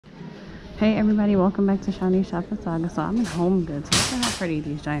Hey everybody, welcome back to Shiny Shop and Saga. So I'm in Homegoods. Look at how pretty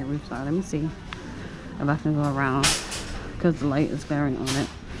these giant roofs are. Let me see if I can go around because the light is glaring on it.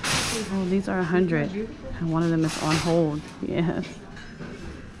 Oh, these are 100 and one of them is on hold. Yes.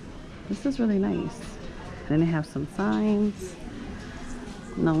 This is really nice. Then they have some signs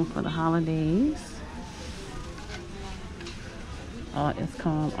known for the holidays. All is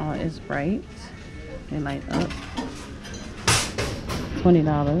calm, all is bright. They light up.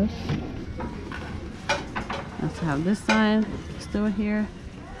 $20. I also have this sign still here,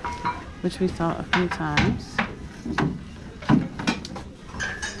 which we saw a few times.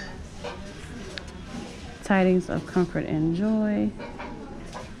 Tidings of comfort and joy.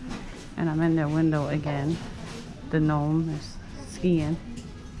 And I'm in their window again. The gnome is skiing.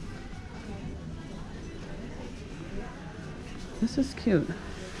 This is cute.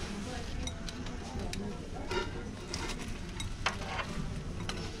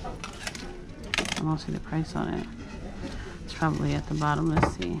 I don't see the price on it. It's probably at the bottom.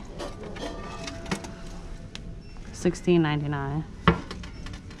 Let's see. $16.99.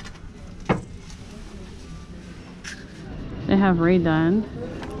 They have redone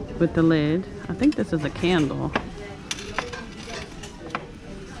with the lid. I think this is a candle.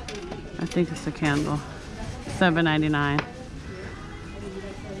 I think it's a candle. $7.99.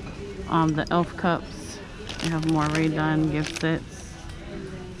 The elf cups. They have more redone gift sets.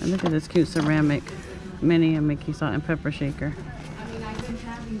 And look at this cute ceramic Minnie and Mickey salt and pepper shaker.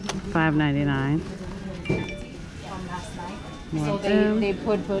 $5.99. So they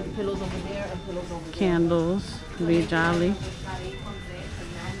put pillows over there and pillows over there. Candles. Be jolly.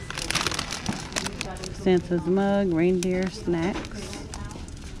 Santa's mug. Reindeer snacks.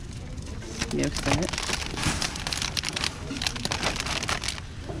 Gift set.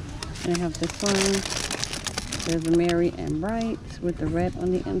 They have this one. There's a Merry and Bright with the red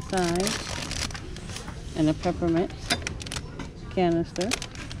on the inside and a peppermint canister.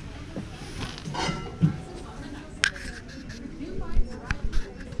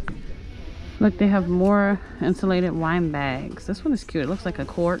 Look, they have more insulated wine bags. This one is cute. It looks like a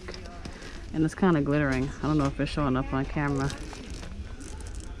cork and it's kind of glittering. I don't know if it's showing up on camera.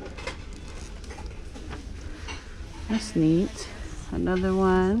 That's neat. Another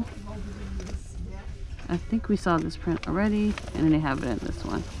one. I think we saw this print already, and then they have it in this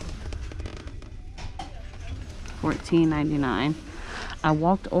one. $14.99. I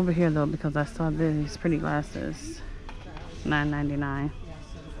walked over here though because I saw these pretty glasses. $9.99.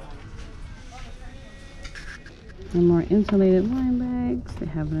 And more insulated wine bags. They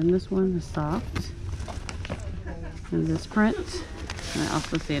have it in this one, it's soft. And this print. And I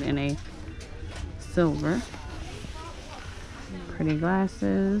also see it in a silver. Pretty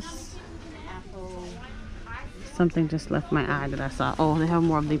glasses. Something just left my eye that I saw. Oh, they have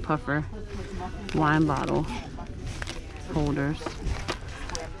more of the puffer wine bottle holders.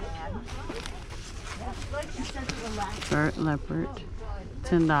 Fur leopard,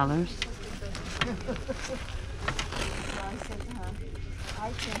 $10.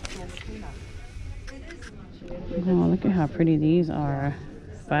 Oh, look at how pretty these are.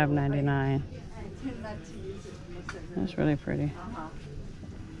 $5.99. That's really pretty.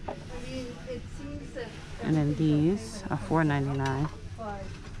 And then these are $4.99.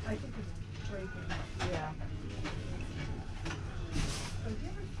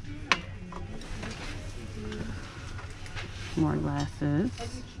 More glasses.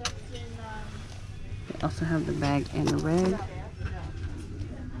 They also have the bag in the red.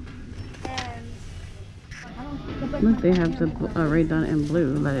 Look, they have the redone in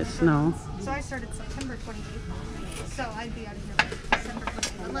blue. Let it snow. So I started September 28th. So I'd be out of here by December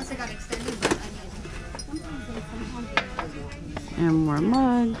 28th. Unless it got extended, but I mean. And more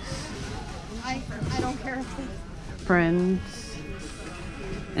mugs. I don't care if they... Friends.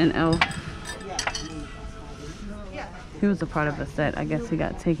 And Elf. Yeah. He was a part of the set. I guess he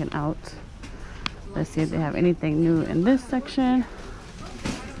got taken out. Let's see if they have anything new in this section.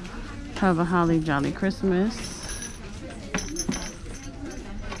 Have a holly jolly Christmas.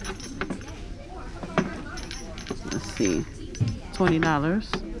 Let's see.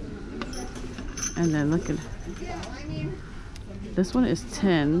 $20. And then look at this one is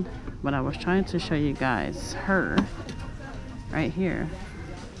 10, but I was trying to show you guys her right here.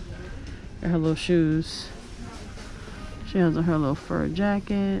 Her little shoes. She has her little fur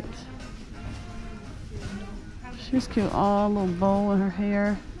jacket. She's cute. All little bow in her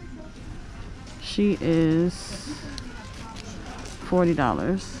hair. She is $40.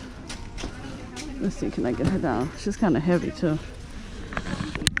 Let's see, can I get her down? She's kind of heavy too.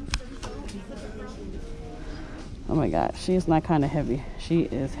 Oh my god, she is not kind of heavy. She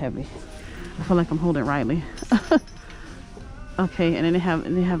is heavy. I feel like I'm holding Riley. Okay, and then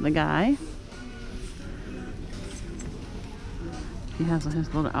they have the guy. He has on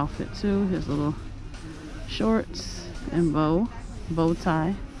his little outfit too, his little shorts and bow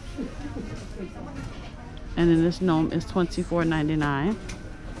tie. And then this gnome is $24.99.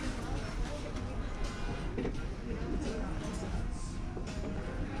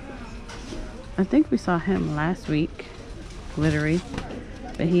 I think we saw him last week, glittery,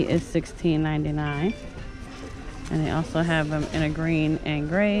 but he is $16.99. And they also have them in a green and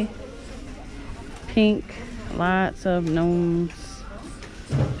gray, pink, lots of gnomes.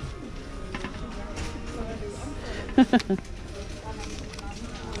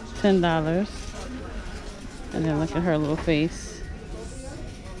 $10. And then look at her little face.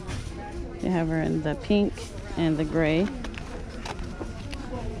 They have her in the pink and the gray.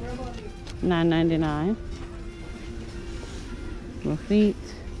 $9.99. Little feet.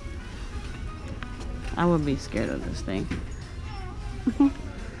 I would be scared of this thing.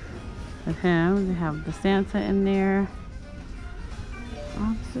 With him, they have the Santa in there.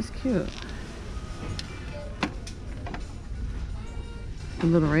 Oh, this is cute. A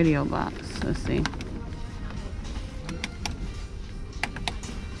little radio box. Let's see.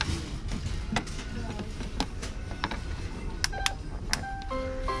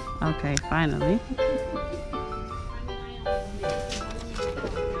 Okay, finally.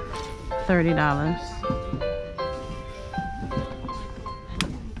 $30.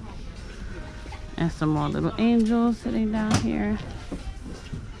 And some more little angels sitting down here.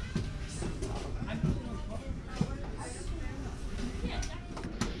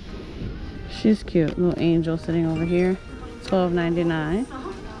 She's cute. Little angel sitting over here. $12.99.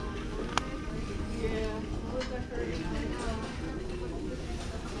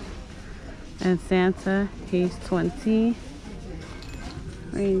 And Santa, he's 20.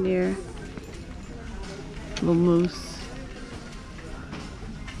 Reindeer. Little moose.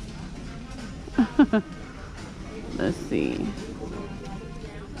 Let's see.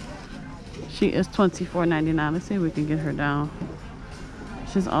 She is $24.99. Let's see if we can get her down.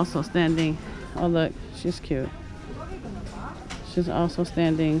 She's also standing. Oh look, she's cute. She's also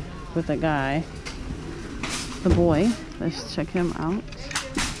standing with a guy. The boy. Let's check him out.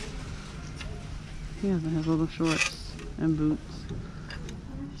 He has his little shorts and boots.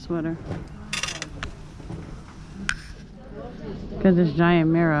 Sweater. Got this giant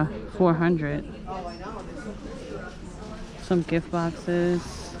mirror, $400. Some gift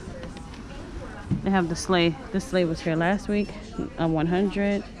boxes. They have the sleigh. This sleigh was here last week,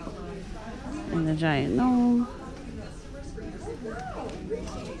 $100. And the giant gnome,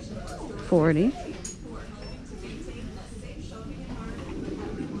 $40.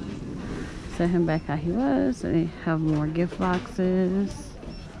 Set him back how he was. They have more gift boxes.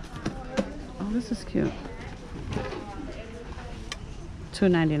 Oh, this is cute.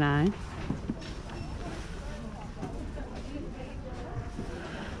 $2.99.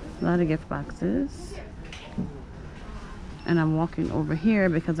 A lot of gift boxes. And I'm walking over here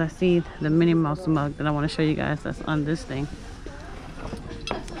because I see the Minnie Mouse mug that I want to show you guys that's on this thing.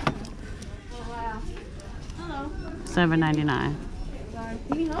 $7.99.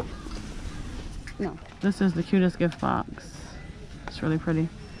 Can you help? No. This is the cutest gift box. It's really pretty.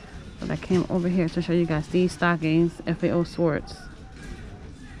 But I came over here to show you guys these stockings, FAO Swartz.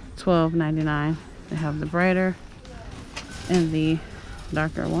 $12.99. They have the brighter and the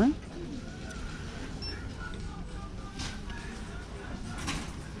darker one.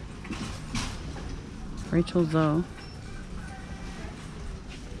 Rachel Zoe.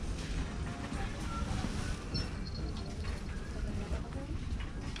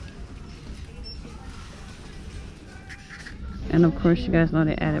 And of course, you guys know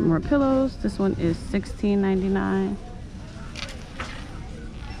they added more pillows. This one is $16.99.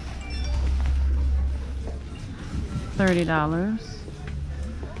 $30.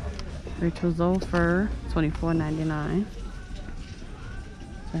 Rachel Zoe fur, $24.99.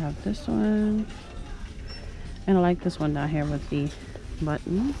 So I have this one. And I like this one down here with the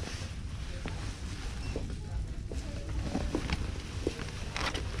buttons.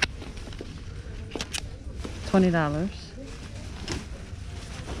 $20.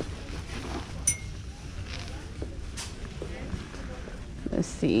 Let's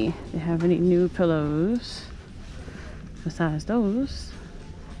see, they have any new pillows besides those.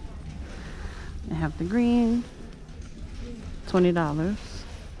 They have the green, $20.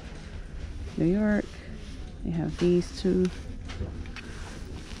 New York. They have these two,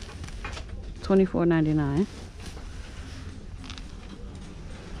 $24.99.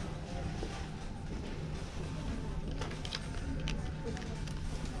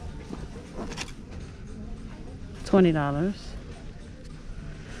 $20.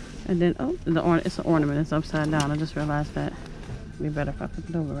 And then, oh, it's an ornament. It's upside down. I just realized that. It'd be better if I flip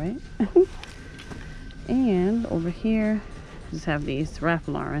it over, right? And over here, just have these Ralph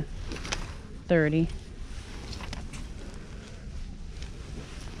Lauren. $30.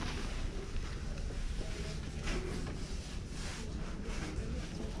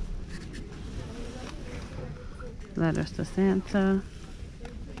 Letters to Santa.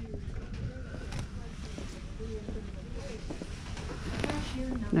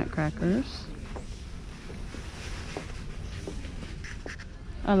 Nutcrackers.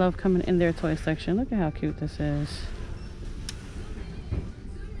 I love coming in their toy section. Look at how cute this is.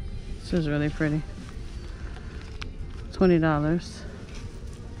 This is really pretty. $20.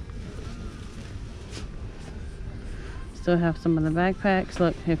 Still have some of the backpacks.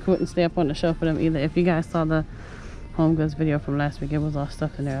 Look, I couldn't stay up on the shelf for them either. If you guys saw the Homegoods video from last week, it was all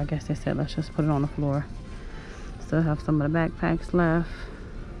stuff in there. I guess they said let's just put it on the floor. Still have some of the backpacks left.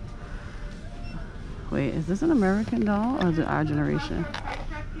 Wait, is this an American doll or is it our generation?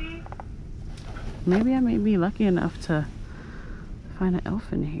 Maybe I may be lucky enough to find an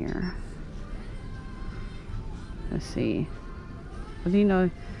elf in here. Let's see. But you know,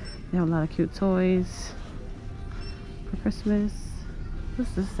 they have a lot of cute toys for Christmas.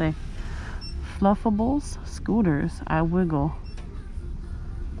 What's this say? Fluffables, scooters, I wiggle.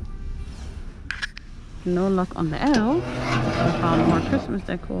 No luck on the elf. I found more Christmas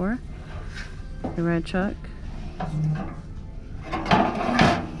decor. The red truck.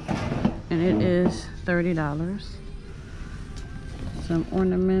 And it is $30. Some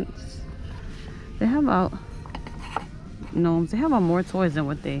ornaments. They have about gnomes. They have more toys than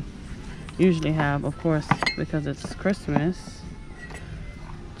what they usually have, of course, because it's Christmas.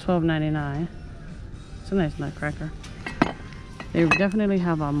 $12.99. It's a nice nutcracker. They definitely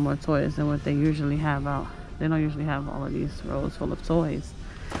have more toys than what they usually have out. They don't usually have all of these rows full of toys.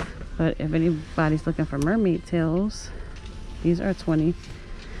 But if anybody's looking for mermaid tails, these are $20.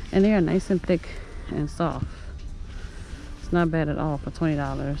 And they are nice and thick and soft. It's not bad at all for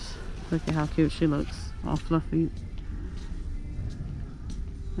 $20. Look at how cute she looks. All fluffy.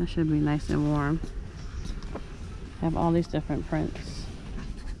 That should be nice and warm. Have all these different prints.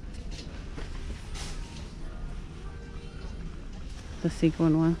 The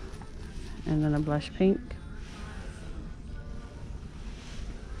sequin one. And then a blush pink.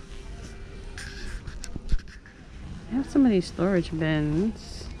 I have some of these storage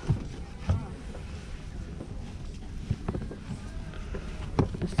bins.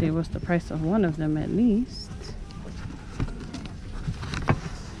 Let's see what's the price of one of them at least.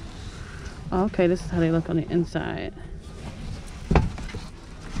 Oh, okay, this is how they look on the inside.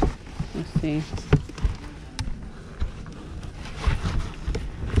 Let's see.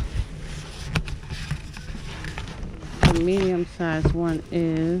 The medium size one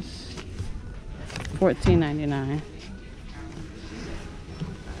is $14.99.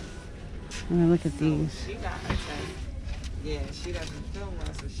 And then look at these.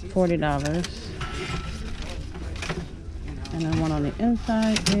 $40. And then one on the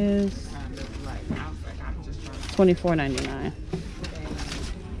inside is $24.99.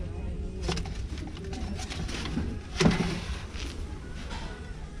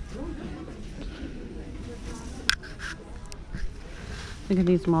 Look at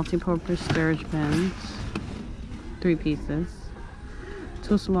these multi-purpose storage bins. 3 pieces.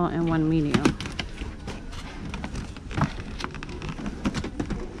 2 small and 1 medium.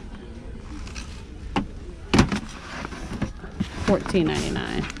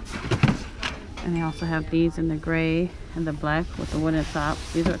 $14.99. And they also have these in the gray and the black with the wooden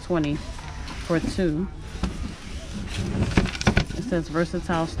tops. These are $20 for 2. It says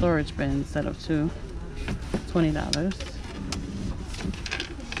versatile storage bin set of 2. $20.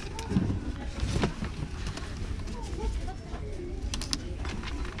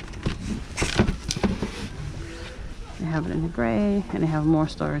 They have it in the gray and they have more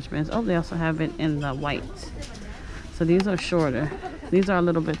storage bins. Oh, they also have it in the white. So these are shorter. These are a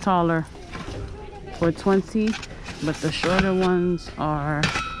little bit taller for $20, but the shorter ones are,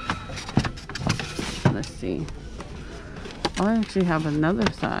 let's see. Oh, I actually have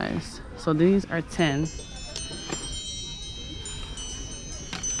another size. So these are 10.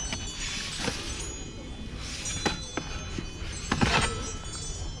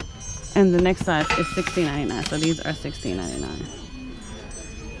 And the next size is $16.99. So these are $16.99.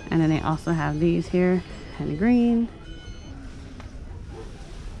 And then they also have these here in green.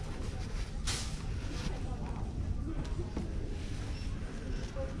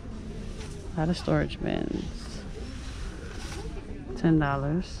 A lot of storage bins.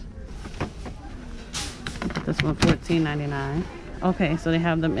 $10. This one $14.99. Okay, so they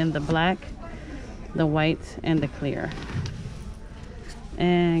have them in the black, the white, and the clear.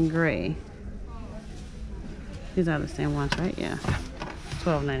 And gray. These are the same ones, right? Yeah.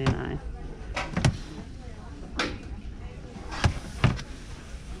 $12.99.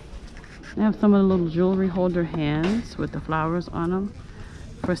 They have some of the little jewelry holder hands with the flowers on them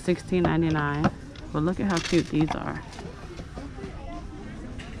for $16.99. But look at how cute these are.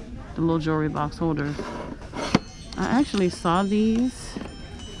 The little jewelry box holders. I actually saw these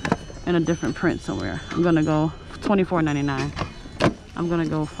in a different print somewhere. I'm gonna go $24.99. I'm gonna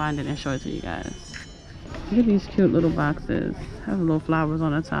go find it and show it to you guys. Look at these cute little boxes. Have little flowers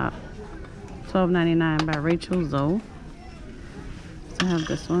on the top. $12.99 by Rachel Zoe. So I have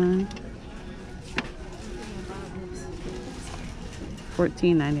this one.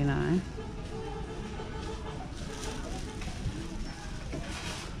 $14.99.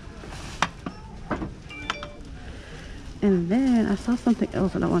 And then I saw something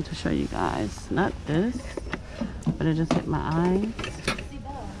else that I want to show you guys. Not this, but it just hit my eyes.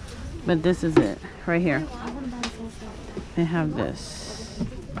 But this is it right here. They have this,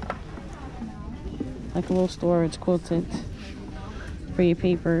 like a little storage quilted for your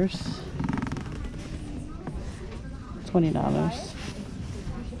papers. $20.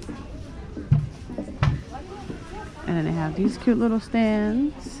 And then they have these cute little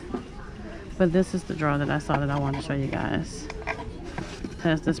stands. But this is the drawer that I saw that I wanted to show you guys. It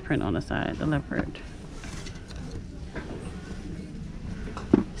has this print on the side, the leopard.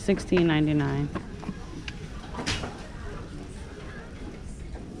 $16.99.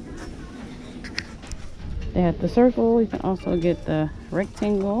 They have the circle. You can also get the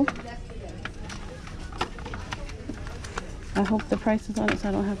rectangle. I hope the price is on it so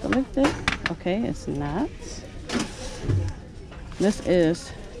I don't have to lift it. Okay, it's not. This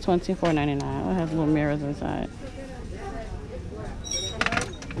is $24.99. It has little mirrors inside.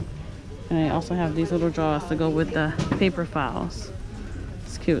 And they also have these little drawers to go with the paper files.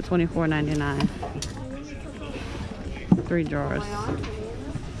 It's cute, $24.99. 3 drawers.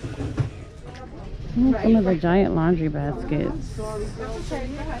 Some of the giant laundry baskets. See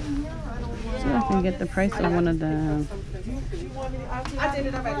if I can get the price on one of them.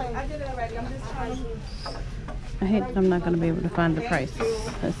 I hate that I'm not going to be able to find the price.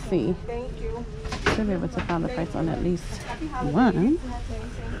 Let's see. Should be able to find the price on at least one.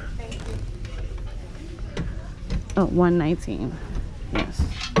 Oh, $119. Yes.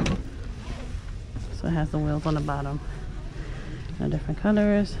 So it has the wheels on the bottom. They're different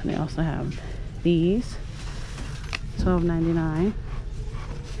colors. They also have these. $12.99.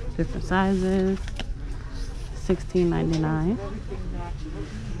 Different sizes. $16.99.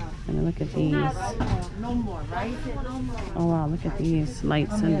 And then look at these. Oh wow, look at these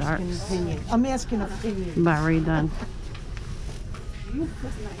lights and darks. I'm asking opinion. By Ray Dunn.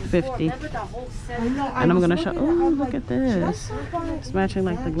 $50. And I'm gonna show. Oh, look at this. It's matching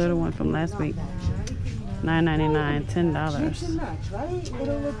like the glitter one from last week. $9.99, $10.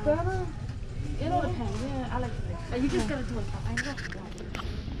 It'll look better. It'll depend. Yeah, I like it. You just gotta do it. I know.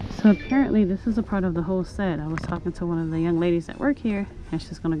 So apparently this is a part of the whole set. I was talking to one of the young ladies that work here, and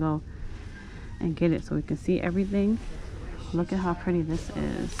she's gonna go and get it so we can see everything. Look at how pretty this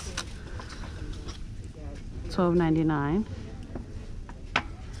is. $12.99.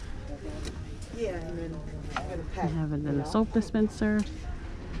 Yeah, and then I have it in the soap dispenser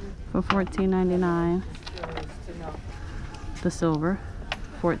for $14.99. The silver,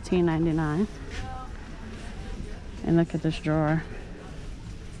 $14.99. And look at this drawer.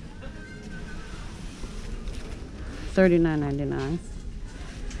 $39.99.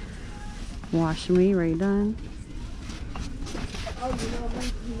 Wash Me, Ray Dunn.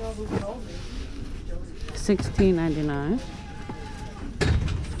 $16.99.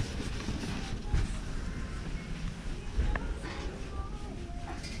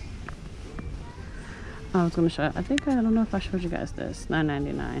 I was gonna show. I don't know if I showed you guys this.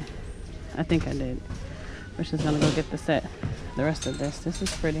 $9.99. I think I did. We're just gonna go get the set. The rest of this. This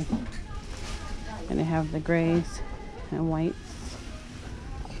is pretty. And they have the grays and whites.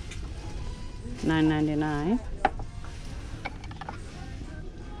 $9.99.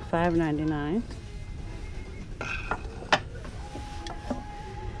 $5.99.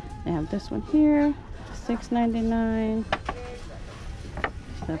 They have this one here. $6.99.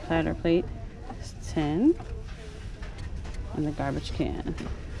 The platter plate is $10. And the garbage can.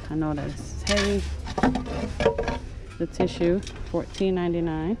 I know that it's heavy. The tissue,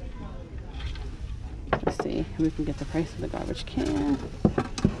 $14.99. Let's see if we can get the price of the garbage can.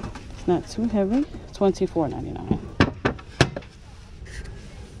 It's not too heavy. $24.99.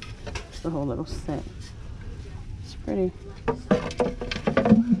 It's the whole little set. Pretty.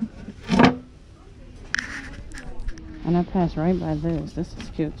 And I passed right by this. This is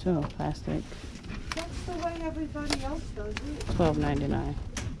cute too. Plastic. That's the way everybody else does it. $12.99.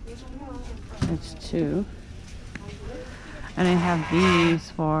 It's 2. And they have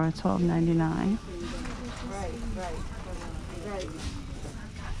these for $12.99.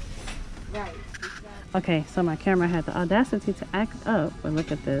 Right. Okay, so my camera had the audacity to act up, but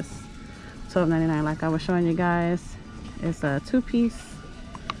look at this. $12.99, like I was showing you guys. It's a 2-piece,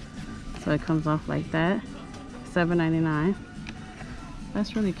 so it comes off like that. $7.99.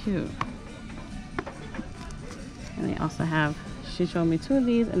 That's really cute. And they also have, she showed me 2 of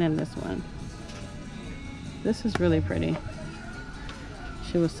these and then this one. This is really pretty.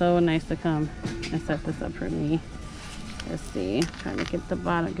 She was so nice to come and set this up for me. Let's see, trying to get the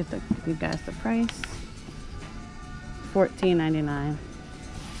bottom, get you guys the price. $14.99.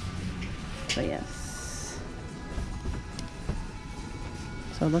 So yes.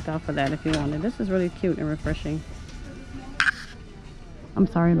 So look out for that if you want it. This is really cute and refreshing. I'm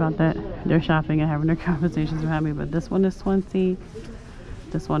sorry about that. They're shopping and having their conversations behind me, but this one is 20.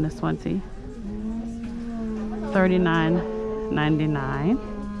 This one is 20. $39.99.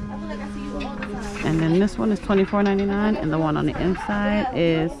 And then this one is $24.99, and the one on the inside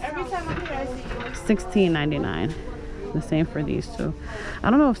is $16.99. The same for these two. I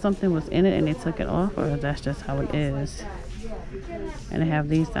don't know if something was in it and they took it off, or if that's just how it is. And they have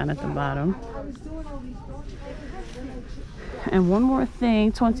these down at the bottom. And one more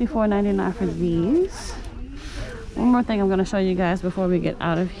thing, $24.99 for these. One more thing I'm going to show you guys before we get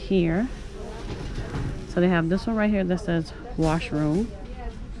out of here. So they have this one right here that says washroom,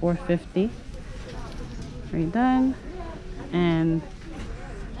 $4.50. Right done. And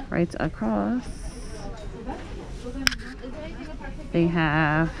right across they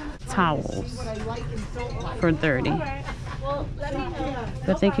have towels for $30.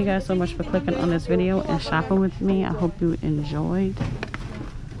 But thank you guys so much for clicking on this video and shopping with me. I hope you enjoyed,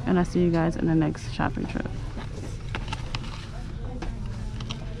 and I'll see you guys in the next shopping trip.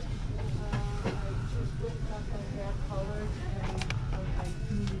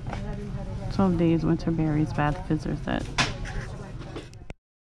 12 Days Winter Berries Bath Fizzer Set.